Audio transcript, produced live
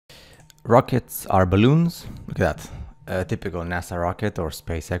Rockets are balloons. Look at that. A typical NASA rocket or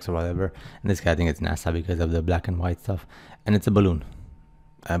SpaceX or whatever. In this case, I think it's NASA because of the black and white stuff. And it's a balloon.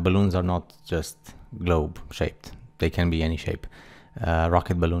 Balloons are not just globe shaped. They can be any shape.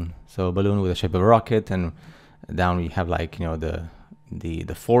 Rocket balloon. So a balloon with the shape of a rocket, and down we have, like, you know,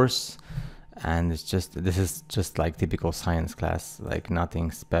 the force. And it's just, this is just like typical science class, like nothing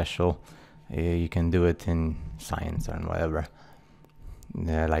special. You can do it in science or in whatever.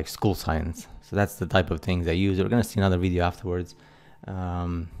 Like school science. So that's the type of things I use. We're gonna see another video afterwards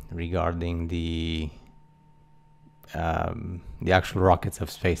regarding the actual rockets of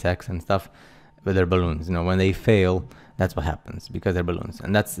SpaceX and stuff, but they're balloons. You know, when they fail, that's what happens, because they're balloons.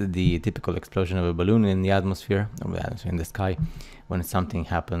 And that's the typical explosion of a balloon in the atmosphere, in the sky, when something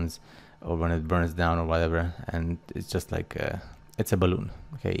happens or when it burns down or whatever. And it's just like it's a balloon.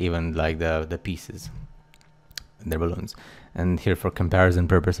 Okay, even like the pieces, they're balloons. And here, for comparison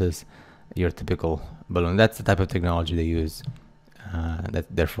purposes, your typical balloon, that's the type of technology they use.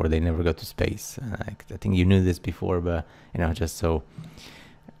 Therefore they never go to space. I think you knew this before, but you know, just so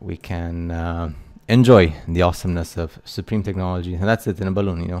we can enjoy the awesomeness of supreme technology. And that's it in a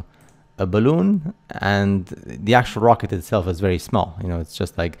balloon. You know, a balloon, and the actual rocket itself is very small. You know, it's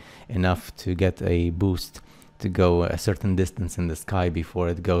just like enough to get a boost to go a certain distance in the sky before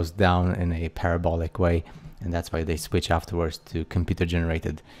it goes down in a parabolic way. And that's why they switch afterwards to computer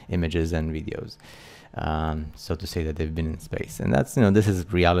generated images and videos, so to say that they've been in space. And that's, you know, this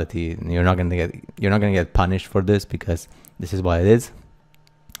is reality. You're not gonna get punished for this, because this is what it is.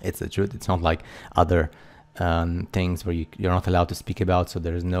 It's the truth. It's not like other things where you're not allowed to speak about. So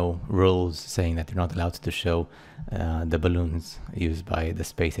there's no rules saying that you're not allowed to show the balloons used by the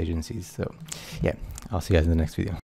space agencies. So yeah, I'll see you guys in the next video.